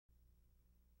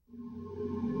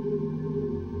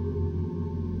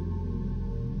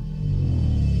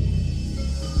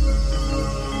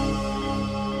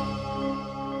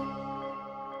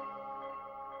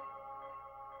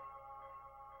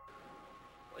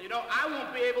You know, I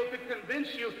won't be able to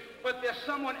convince you, but there's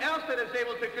someone else that is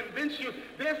able to convince you.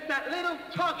 There's that little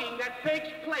tugging that takes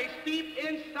place deep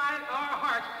inside our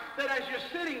hearts, that as you're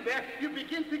sitting there, you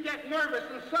begin to get nervous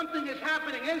and something is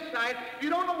happening inside. You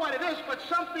don't know what it is, but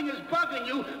something is bugging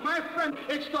you. My friend,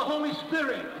 it's the Holy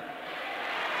Spirit.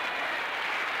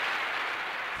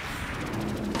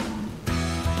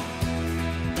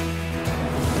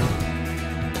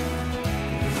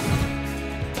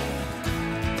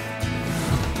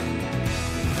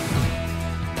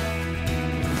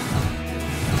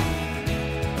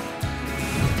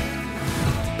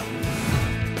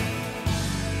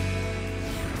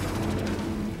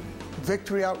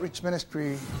 Victory Outreach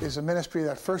Ministry is a ministry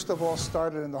that first of all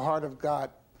started in the heart of God.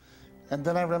 And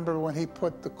then I remember when He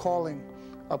put the calling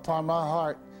upon my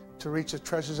heart to reach the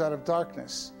treasures out of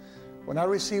darkness. When I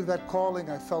received that calling,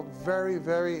 I felt very,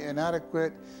 very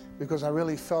inadequate, because I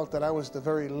really felt that I was the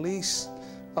very least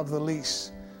of the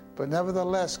least. But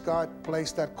nevertheless, God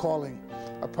placed that calling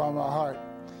upon my heart.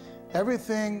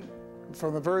 Everything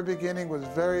from the very beginning was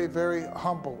very, very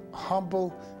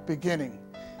humble beginning.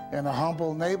 In a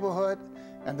humble neighborhood,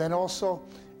 and then also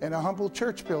in a humble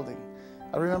church building.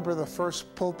 I remember the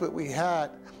first pulpit we had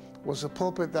was a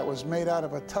pulpit that was made out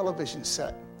of a television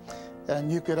set. And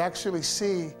you could actually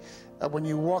see when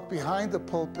you walk behind the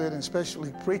pulpit, and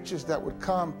especially preachers that would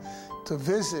come to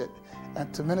visit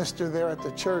and to minister there at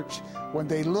the church, when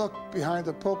they looked behind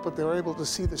the pulpit, they were able to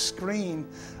see the screen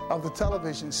of the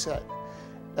television set.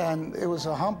 And it was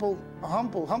a humble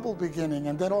beginning.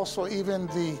 And then also even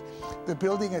the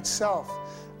building itself,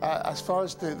 as far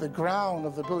as the ground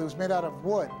of the building, was made out of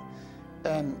wood.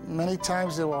 And many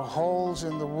times there were holes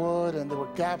in the wood and there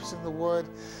were gaps in the wood,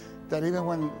 that even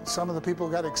when some of the people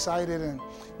got excited, and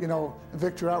you know, in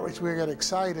Victory Outreach we get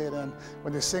excited, and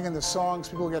when they're singing the songs,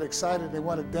 people get excited, they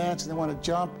want to dance and they want to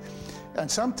jump. And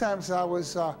sometimes I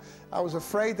was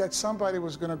afraid that somebody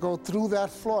was going to go through that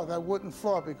floor, that wooden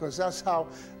floor, because that's how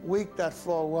weak that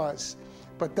floor was.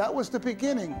 But that was the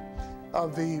beginning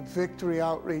of the Victory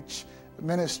Outreach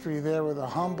Ministry there, with a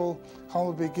humble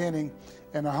beginning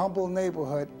in a humble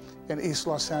neighborhood in East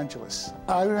Los Angeles.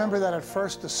 I remember that at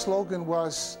first the slogan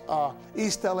was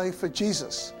East LA for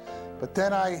Jesus. But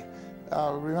then I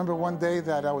remember one day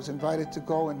that I was invited to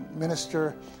go and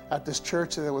minister at this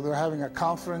church. They were having a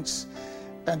conference,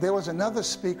 and there was another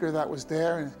speaker that was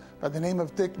there by the name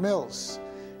of Dick Mills.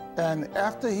 And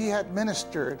after he had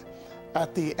ministered,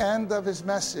 at the end of his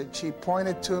message, he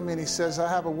pointed to me and he says, "I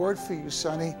have a word for you,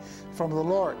 Sonny, from the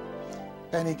Lord."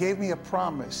 And he gave me a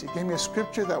promise. He gave me a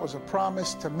scripture that was a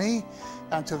promise to me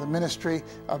and to the ministry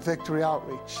of Victory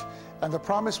Outreach. And the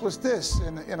promise was this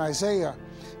in Isaiah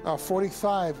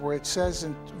 45, where it says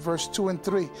in verse 2 and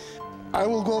 3, "I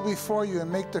will go before you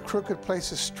and make the crooked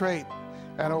places straight,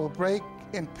 and I will break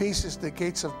in pieces the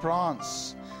gates of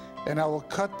bronze, and I will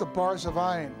cut the bars of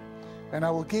iron, and I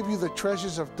will give you the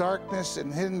treasures of darkness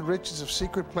and hidden riches of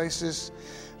secret places,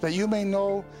 that you may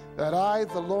know that I,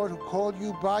 the Lord who called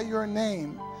you by your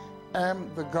name,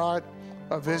 am the God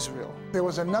of Israel." There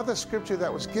was another scripture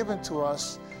that was given to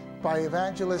us by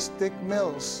evangelist Dick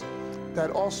Mills that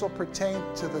also pertained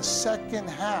to the second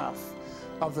half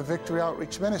of the Victory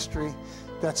Outreach Ministry,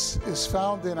 that is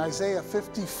found in Isaiah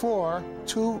 54,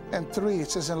 2 and 3.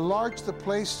 It says, "Enlarge the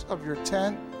place of your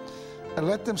tent, and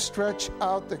let them stretch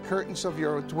out the curtains of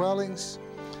your dwellings.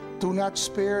 Do not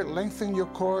spare, lengthen your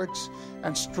cords,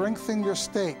 and strengthen your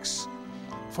stakes.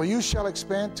 For you shall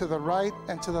expand to the right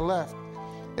and to the left,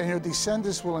 and your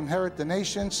descendants will inherit the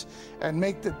nations, and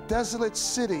make the desolate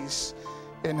cities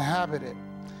inhabited."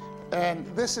 And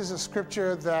this is a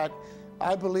scripture that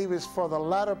I believe is for the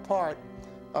latter part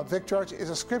of Victory Outreach.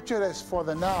 It's a scripture that's for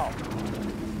the now.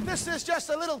 This is just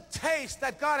a little taste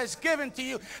that God has given to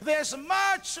you. There's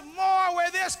much more where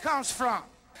this comes from.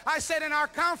 I said in our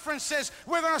conferences,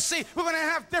 we're going to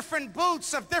have different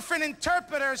booths of different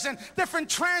interpreters and different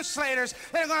translators.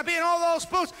 They're going to be in all those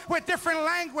booths with different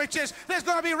languages. There's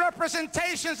going to be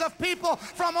representations of people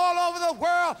from all over the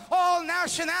world, all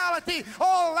nationality,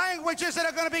 all languages that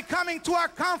are going to be coming to our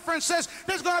conferences.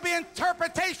 There's going to be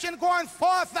interpretation going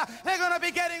forth. They're going to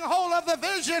be getting hold of the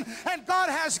vision. And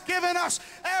God has given us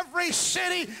every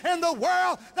city in the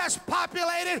world that's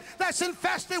populated, that's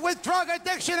infested with drug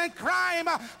addiction and crime,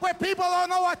 where people don't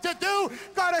know what to do.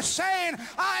 God is saying,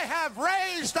 I have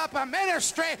raised up a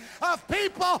ministry of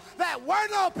people that were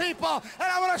no people, and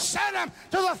I want to send them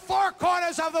to the four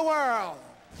corners of the world.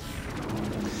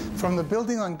 From the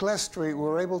building on Gless Street, we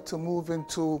were able to move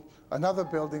into another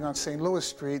building on St. Louis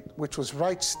Street, which was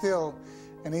right still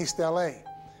in East LA.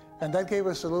 And that gave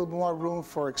us a little more room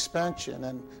for expansion.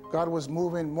 And God was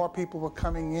moving, more people were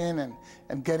coming in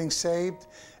and getting saved.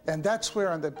 And that's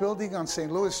where, on the building on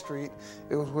St. Louis Street,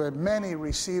 it was where many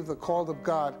received the call of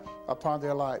God upon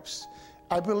their lives.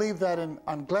 I believe that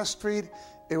on Gless Street,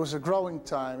 it was a growing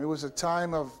time. It was a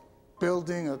time of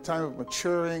building, a time of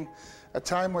maturing, a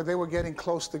time where they were getting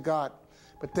close to God.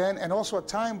 But then, and also a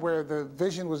time where the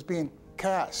vision was being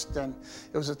cast, and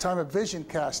it was a time of vision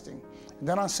casting. And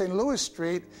then on St. Louis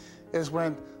Street is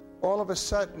when all of a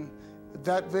sudden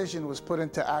that vision was put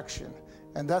into action.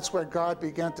 And that's where God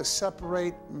began to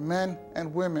separate men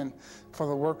and women for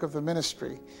the work of the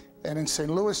ministry. And in St.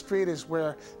 Louis Street is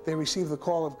where they received the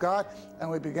call of God, and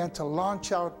we began to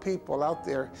launch out people out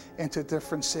there into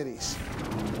different cities.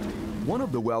 One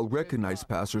of the well-recognized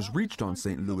pastors reached on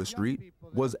St. Louis Street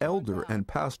was elder and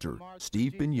pastor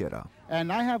Steve Pineda.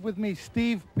 And I have with me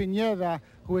Steve Pineda,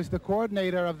 who is the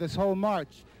coordinator of this whole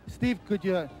march. Steve, could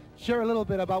you share a little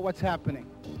bit about what's happening?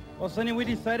 Well, Sonny, we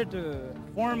decided to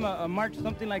form a march.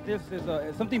 Something like this is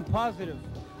something positive.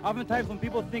 Oftentimes when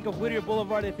people think of Whittier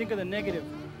Boulevard, they think of the negative,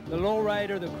 the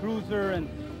lowrider, the cruiser,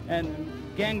 and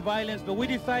gang violence. But we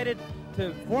decided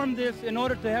to form this in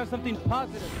order to have something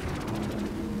positive.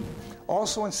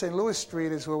 Also in St. Louis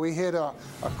Street is where we hit a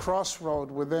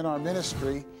crossroad within our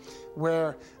ministry,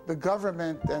 where the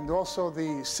government and also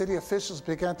the city officials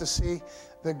began to see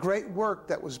the great work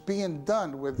that was being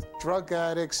done with drug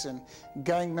addicts and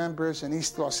gang members in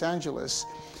East Los Angeles.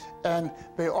 And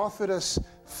they offered us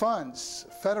funds,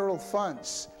 federal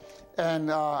funds. And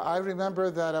I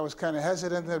remember that I was kind of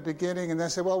hesitant in the beginning, and they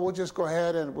said, well, we'll just go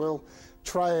ahead and we'll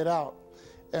try it out.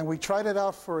 And we tried it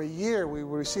out for a year. We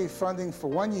received funding for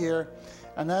 1 year.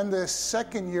 And then the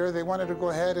second year, they wanted to go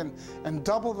ahead and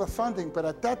double the funding. But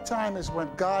at that time is when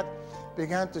God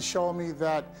began to show me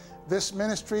that this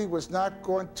ministry was not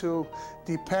going to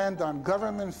depend on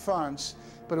government funds,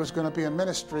 but it was going to be a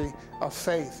ministry of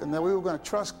faith. And that we were going to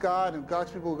trust God, and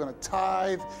God's people were going to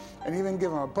tithe and even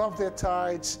give them above their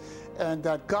tithes, and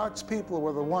that God's people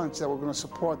were the ones that were going to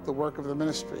support the work of the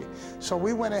ministry. So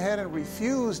we went ahead and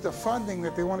refused the funding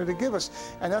that they wanted to give us.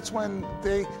 And that's when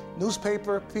the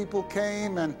newspaper people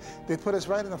came and they put us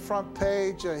right in the front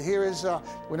page. Here is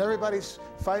when everybody's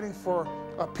fighting for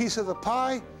a piece of the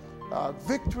pie,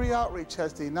 Victory Outreach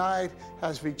has denied,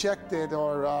 has rejected,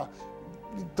 or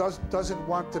doesn't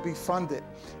want to be funded.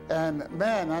 And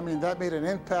man, I mean, that made an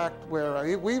impact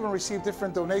where we even received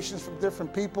different donations from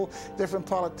different people, different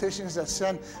politicians that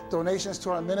send donations to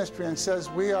our ministry and says,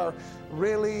 we are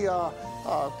really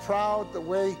proud the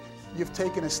way you've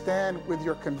taken a stand with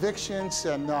your convictions.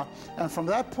 And from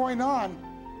that point on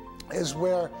is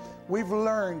where we've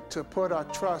learned to put our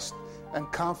trust and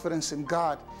confidence in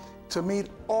God to meet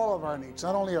all of our needs,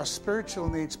 not only our spiritual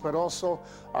needs, but also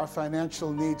our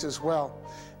financial needs as well.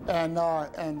 And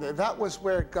that was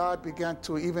where God began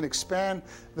to even expand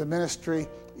the ministry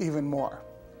even more.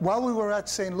 While we were at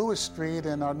St. Louis Street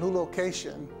in our new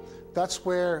location, that's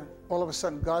where all of a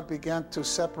sudden God began to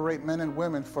separate men and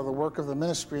women for the work of the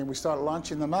ministry, and we started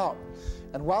launching them out.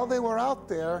 And while they were out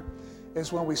there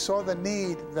is when we saw the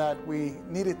need that we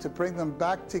needed to bring them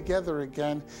back together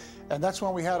again, and that's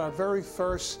when we had our very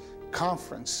first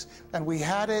conference. And we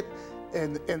had it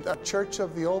in a Church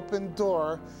of the Open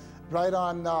Door right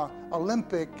on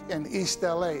Olympic in East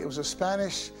LA. It was a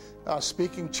Spanish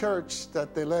speaking church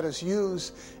that they let us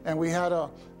use, and we had a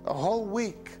whole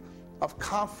week of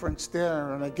conference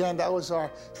there. And again, that was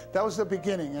the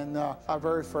beginning and our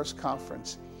very first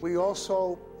conference. We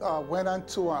also went on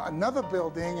to another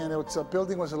building, and the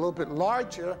building was a little bit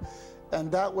larger, and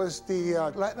that was the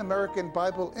Latin American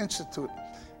Bible Institute.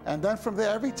 And then from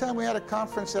there, every time we had a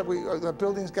conference, the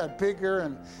buildings got bigger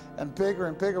and bigger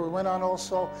and bigger. We went on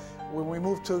also when we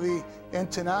moved to the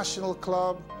International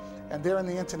Club, and there in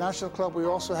the International Club, we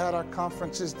also had our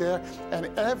conferences there.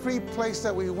 And every place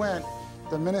that we went,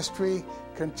 the ministry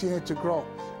continued to grow.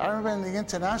 I remember in the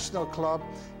International Club,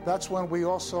 that's when we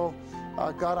also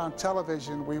got on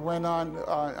television. We went on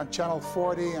Channel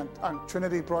 40 and on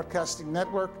Trinity Broadcasting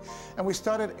Network, and we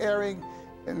started airing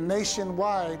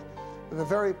nationwide the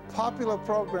very popular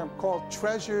program called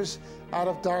Treasures Out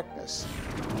of Darkness.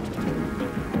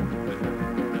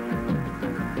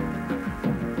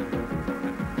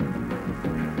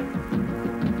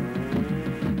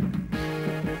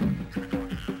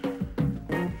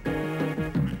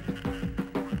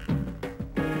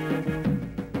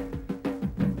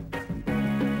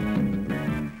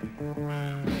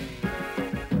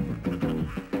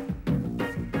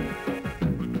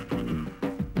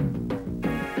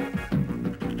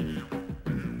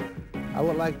 I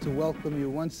would like to welcome you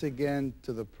once again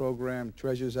to the program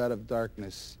Treasures Out of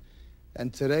Darkness.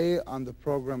 And today on the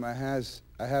program I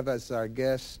have as our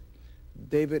guest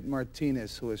David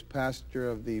Martinez, who is pastor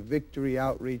of the Victory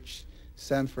Outreach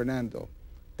San Fernando.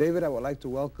 David, I would like to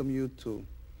welcome you to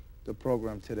the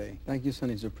program today. Thank you,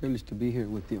 Sonny. It's a privilege to be here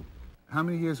with you. How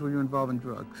many years were you involved in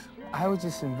drugs? I was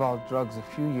just involved in drugs a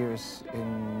few years.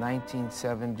 In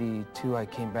 1972, I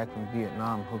came back from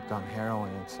Vietnam hooked on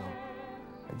heroin, and so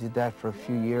I did that for a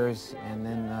few years, and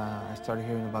then I started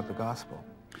hearing about the gospel.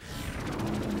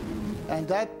 And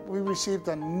that, we received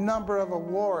a number of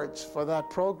awards for that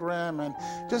program, and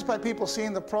just by people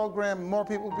seeing the program, more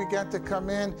people began to come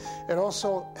in. It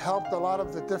also helped a lot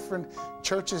of the different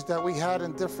churches that we had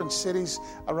in different cities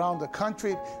around the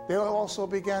country. They also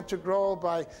began to grow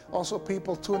by also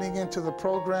people tuning into the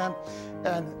program,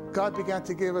 and God began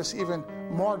to give us even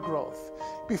more growth.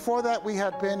 Before that, we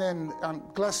had been on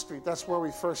Gless Street. That's where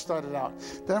we first started out.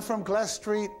 Then from Gless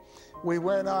Street, we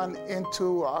went on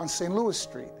into on St. Louis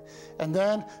Street. And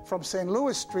then from St.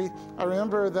 Louis Street, I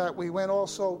remember that we went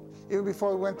also, even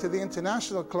before we went to the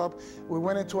International Club, we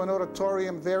went into an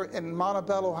auditorium there in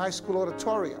Montebello High School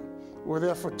Auditorium. We were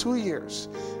there for 2 years.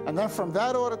 And then from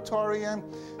that auditorium,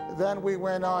 then we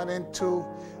went on into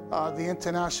the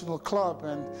International Club.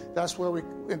 And that's where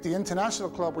at the International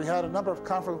Club, we had a number of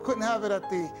conferences. We couldn't have it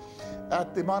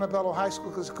at the Montebello High School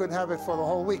because we couldn't have it for the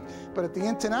whole week. But at the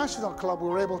International Club, we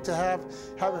were able to have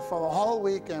it for the whole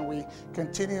week, and we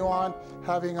continue on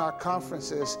having our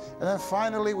conferences. And then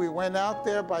finally, we went out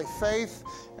there by faith,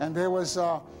 and there was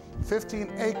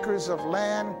 15 acres of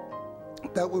land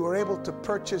that we were able to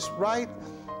purchase right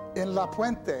in La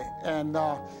Puente. And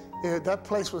that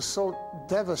place was so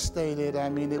devastated. I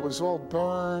mean, it was all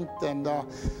burnt. And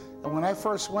when I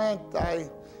first went,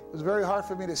 it was very hard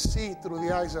for me to see through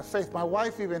the eyes of faith. My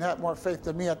wife even had more faith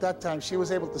than me at that time. She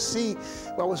was able to see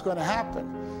what was going to happen.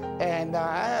 And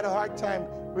I had a hard time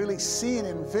really seeing,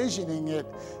 envisioning it.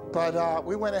 But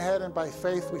we went ahead, and by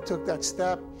faith, we took that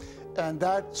step. And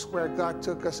that's where God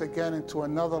took us again into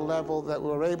another level, that we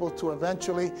were able to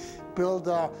eventually build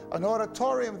an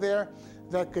auditorium there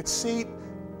that could seat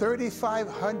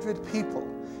 3,500 people.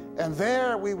 And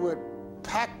there we would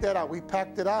pack that out. We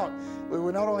packed it out. We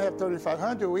would not only have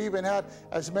 3,500, we even had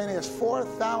as many as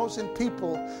 4,000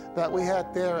 people that we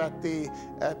had there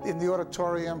in the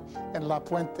auditorium in La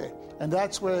Puente. And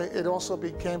that's where it also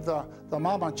became the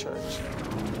Mama Church.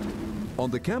 On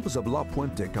the campus of La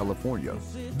Puente, California,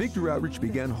 Victory Outreach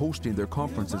began hosting their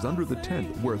conferences under the tent,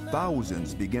 where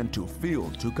thousands began to fill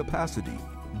to capacity.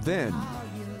 Then,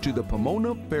 to the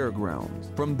Pomona Fairgrounds.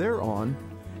 From there on,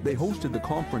 they hosted the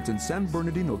conference in San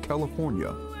Bernardino,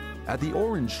 California, at the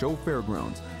Orange Show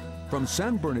Fairgrounds. From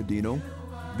San Bernardino,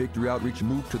 Victory Outreach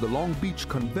moved to the Long Beach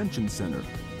Convention Center.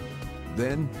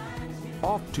 Then,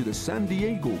 off to the San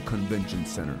Diego Convention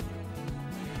Center.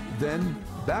 Then,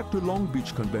 back to Long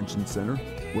Beach Convention Center,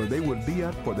 where they would be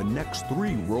at for the next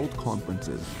 3 world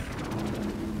conferences.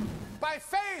 By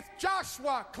faith,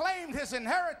 Joshua claimed his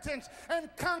inheritance and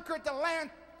conquered the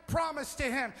land promised to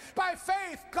him. By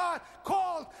faith, God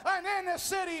called an inner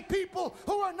city people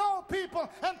who were no people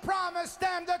and promised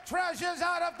them the treasures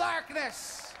out of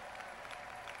darkness.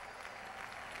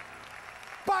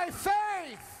 By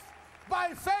faith,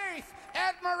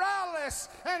 Ed Morales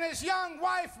and his young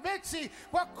wife Mitzi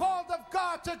were called of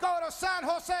God to go to San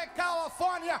Jose,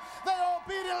 California. They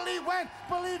obediently went,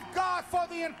 believed God for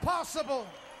the impossible.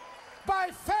 By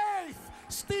faith,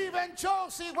 Steve and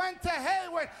Josie went to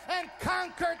Hayward and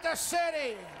conquered the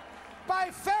city. By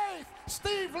faith,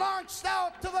 Steve launched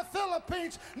out to the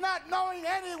Philippines, not knowing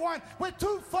anyone, with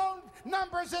 2 phone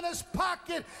numbers in his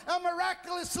pocket, and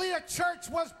miraculously a church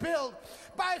was built.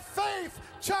 By faith,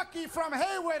 Chucky from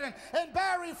Hayward and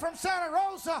Barry from Santa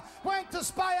Rosa went to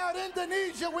spy out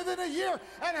Indonesia within a year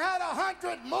and had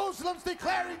 100 Muslims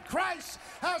declaring Christ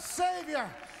as Savior.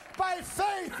 By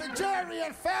faith, Jerry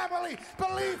and family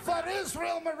believed for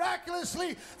Israel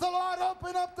miraculously. The Lord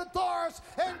opened up the doors,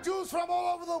 and Jews from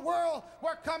all over the world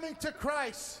were coming to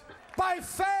Christ. By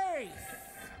faith,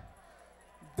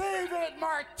 David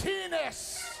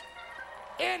Martinez,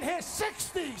 in his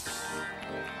 60s,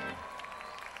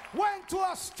 went to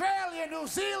Australia, New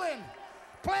Zealand,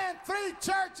 planted 3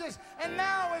 churches, and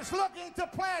now is looking to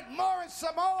plant more in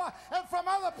Samoa and from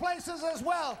other places as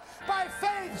well. By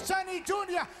faith, Sonny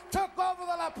Jr. took over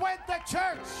the La Puente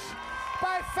Church.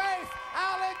 By faith,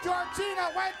 Alan Georgina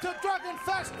went to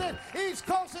drug-infested East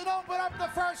Coast and opened up the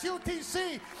first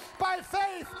UTC. By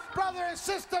faith, Brother and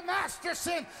Sister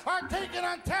Masterson are taking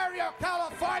Ontario,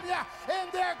 California in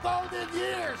their golden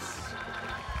years.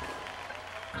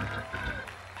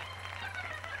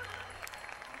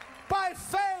 By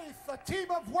faith,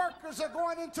 team of workers are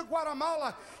going into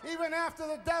Guatemala, even after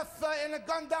the death in a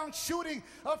gun-down shooting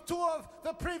of 2 of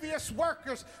the previous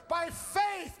workers. By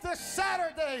faith, this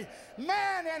Saturday,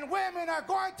 men and women are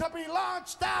going to be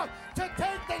launched out to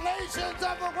take the nations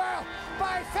of the world.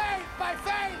 By faith, by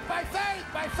faith, by faith,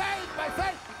 by faith, by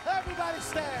faith. Everybody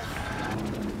stand.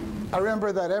 I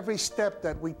remember that every step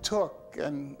that we took,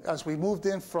 and as we moved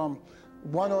in from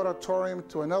one auditorium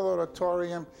to another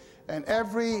auditorium, and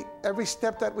every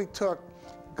step that we took,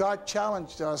 God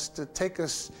challenged us to take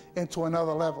us into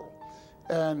another level.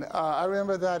 And I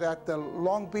remember that at the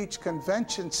Long Beach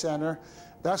Convention Center,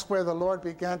 that's where the Lord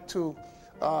began to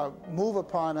move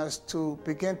upon us to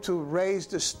begin to raise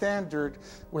the standard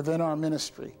within our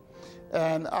ministry.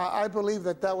 And I believe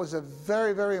that that was a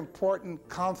very, very important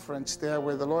conference there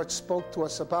where the Lord spoke to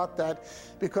us about that,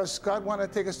 because God wanted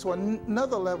to take us to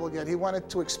another level yet. He wanted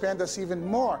to expand us even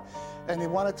more, and He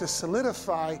wanted to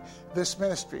solidify this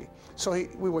ministry. So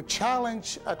we were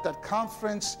challenged at that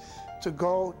conference to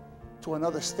go to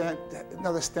another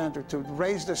standard, to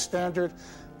raise the standard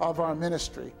of our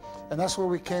ministry. And that's where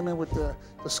we came in with the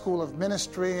School of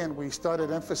Ministry, and we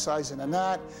started emphasizing on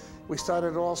that. We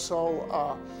started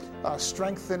also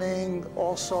strengthening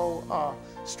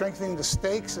the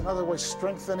stakes, in other words,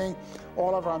 strengthening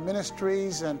all of our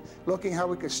ministries and looking how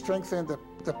we could strengthen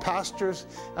the pastors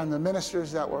and the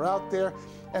ministers that were out there.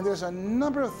 And there's a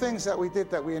number of things that we did,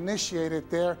 that we initiated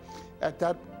there at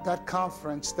that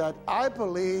conference, that I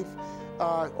believe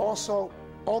also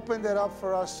opened it up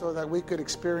for us so that we could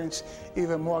experience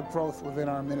even more growth within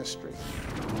our ministry.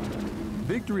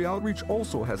 Victory Outreach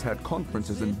also has had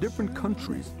conferences in different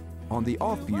countries on the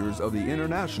off years of the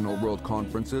International World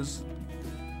Conferences.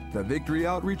 The Victory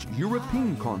Outreach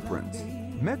European Conference.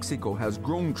 Mexico has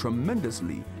grown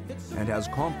tremendously and has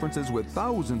conferences with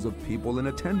thousands of people in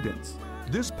attendance.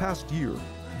 This past year,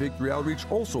 Victory Outreach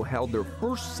also held their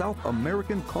first South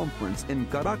American conference in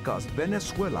Caracas,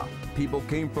 Venezuela. People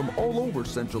came from all over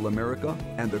Central America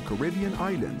and the Caribbean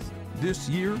islands. This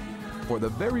year, for the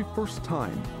very first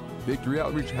time, Victory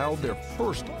Outreach held their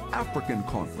first African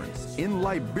conference in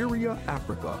Liberia,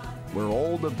 Africa, where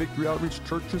all the Victory Outreach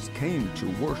churches came to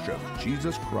worship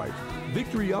Jesus Christ.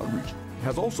 Victory Outreach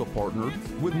has also partnered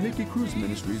with Nicky Cruz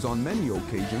Ministries on many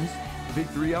occasions.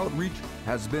 Victory Outreach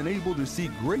has been able to see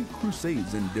great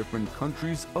crusades in different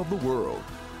countries of the world.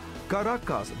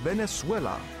 Caracas,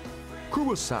 Venezuela,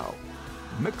 Curacao,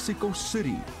 Mexico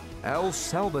City, El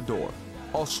Salvador,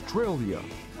 Australia,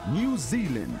 New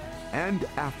Zealand, and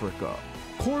Africa.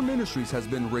 Core Ministries has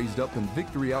been raised up in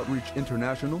Victory Outreach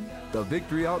International, the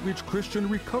Victory Outreach Christian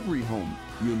Recovery Home,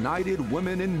 United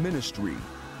Women in Ministry,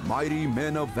 Mighty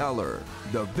Men of Valor,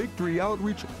 the Victory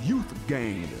Outreach Youth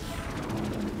Gang.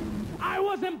 I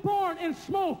wasn't born in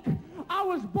Smoke. I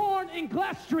was born in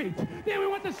Glass Street. Then we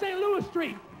went to St. Louis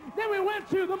Street. Then we went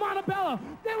to the Montebello.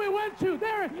 Then we went to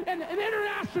there in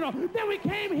International. Then we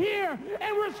came here,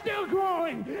 and we're still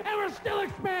growing, and we're still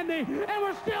expanding, and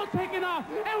we're still taking off,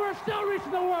 and we're still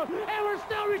reaching the world, and we're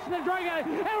still reaching the drug addict,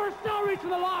 and we're still reaching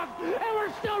the lost, and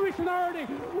we're still reaching the hurting.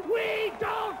 We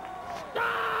don't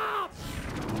stop!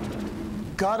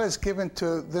 God has given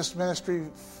to this ministry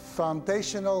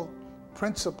foundational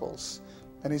principles,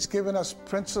 and He's given us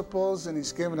principles, and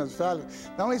He's given us value.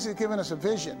 Not only has He given us a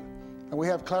vision, and we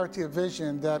have clarity of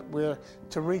vision that we're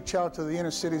to reach out to the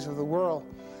inner cities of the world,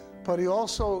 but He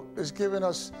also has given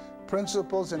us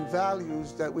principles and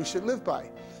values that we should live by.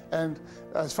 And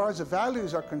as far as the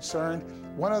values are concerned,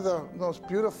 one of the most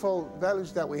beautiful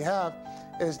values that we have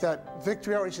is that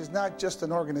Victory Outreach is not just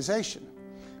an organization,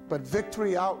 but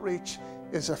Victory Outreach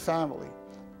is a family.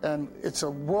 And it's a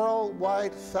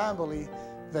worldwide family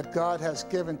that God has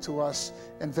given to us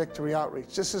in Victory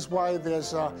Outreach. This is why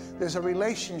there's a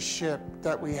relationship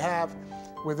that we have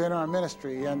within our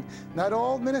ministry, and not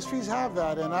all ministries have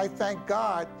that, and I thank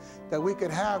God that we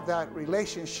could have that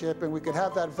relationship and we could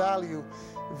have that value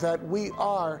that we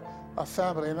are a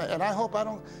family. And I hope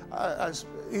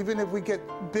even if we get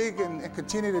big and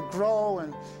continue to grow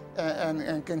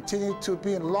and continue to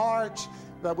be enlarged,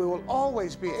 that we will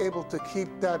always be able to keep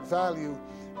that value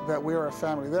that we are a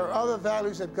family. There are other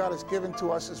values that God has given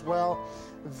to us as well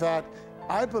that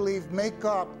I believe make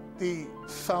up the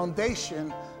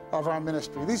foundation of our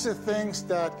ministry. These are things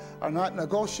that are not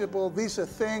negotiable. These are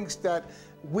things that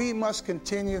we must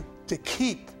continue to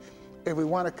keep if we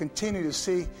want to continue to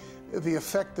see the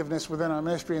effectiveness within our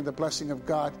ministry and the blessing of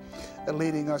God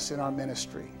leading us in our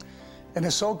ministry. And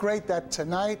it's so great that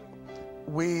tonight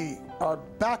we are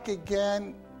back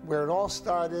again where it all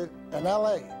started in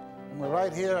LA. And we're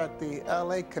right here at the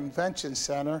LA Convention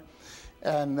Center.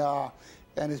 And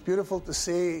And it's beautiful to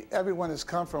see everyone has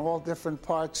come from all different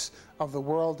parts of the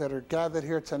world that are gathered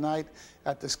here tonight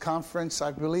at this conference.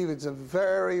 I believe it's a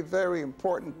very, very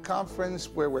important conference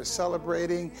where we're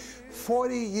celebrating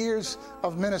 40 years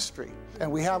of ministry.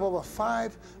 And we have over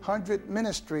 500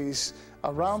 ministries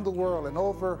around the world in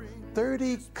over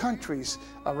 30 countries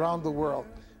around the world.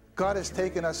 God has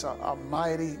taken us a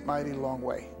mighty, mighty long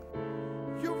way.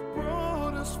 You've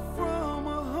brought us from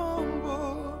a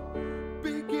humble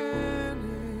beginning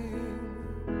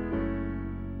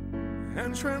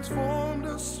and transformed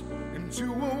us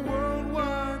into a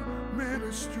worldwide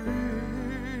ministry.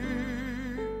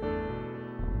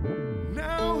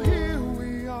 Now here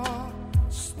we are,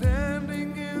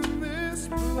 standing in this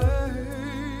place,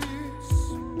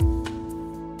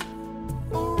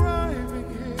 arriving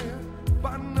here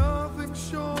by nothing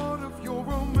short of your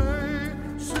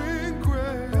amazing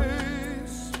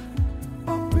grace.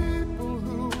 A people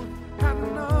who had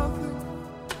nothing,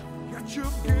 yet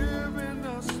you've given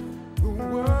us the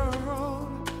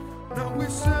world. Now we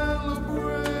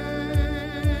celebrate,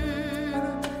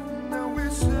 now we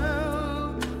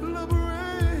celebrate,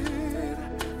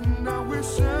 now we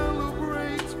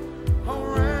celebrate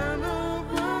our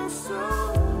anniversary.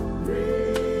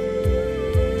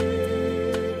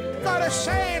 God is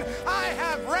saying, I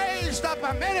have raised up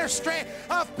a ministry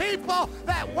of people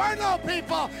that were no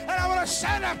people, and I want to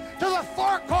send them to the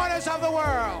four corners of the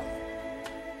world.